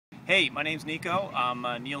Hey, my name's Niko.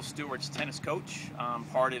 I'm Neil Stewart's tennis coach. I'm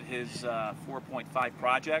part of his 4.5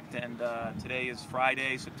 project, and today is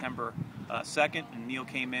Friday, September 2nd, and Neil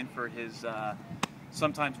came in for his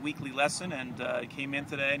sometimes weekly lesson, and he came in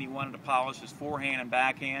today and he wanted to polish his forehand and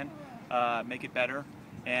backhand, make it better.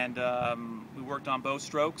 And we worked on both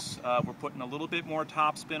strokes. We're putting a little bit more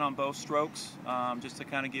topspin on both strokes, just to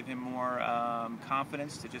kind of give him more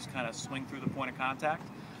confidence to just kind of swing through the point of contact.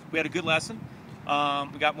 We had a good lesson.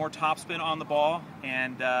 We got more topspin on the ball,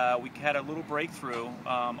 and we had a little breakthrough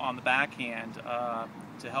on the backhand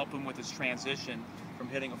to help him with his transition from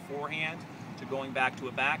hitting a forehand to going back to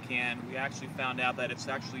a backhand. We actually found out that it's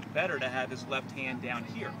actually better to have his left hand down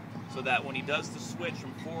here, so that when he does the switch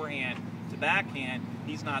from forehand to backhand,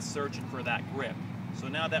 he's not searching for that grip. So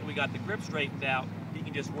now that we got the grip straightened out, he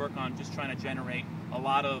can just work on just trying to generate a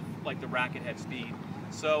lot of like the racket head speed.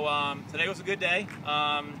 So today was a good day.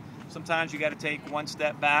 Sometimes you got to take one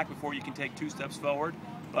step back before you can take two steps forward,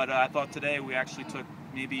 but I thought today we actually took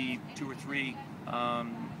maybe 2 or 3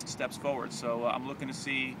 steps forward. So I'm looking to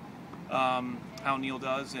see how Neil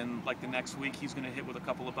does, and like the next week he's going to hit with a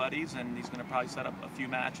couple of buddies, and he's going to probably set up a few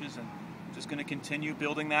matches, and just going to continue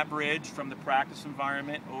building that bridge from the practice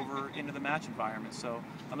environment over into the match environment. So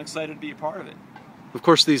I'm excited to be a part of it. Of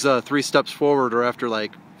course, these 3 steps forward are after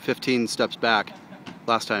like 15 steps back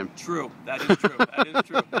last time. True. That is true. That is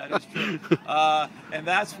true. That is true. And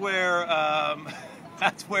that's where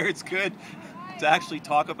it's good to actually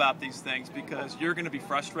talk about these things, because you're going to be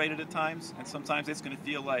frustrated at times, and sometimes it's going to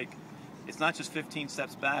feel like it's not just 15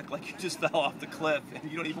 steps back, like you just fell off the cliff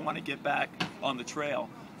and you don't even want to get back on the trail.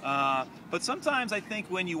 But sometimes I think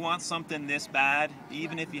when you want something this bad,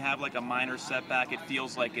 even if you have like a minor setback, it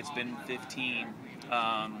feels like it's been 15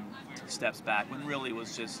 steps back, when really it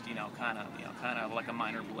was just kind of like a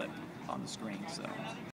minor blip on the screen. So.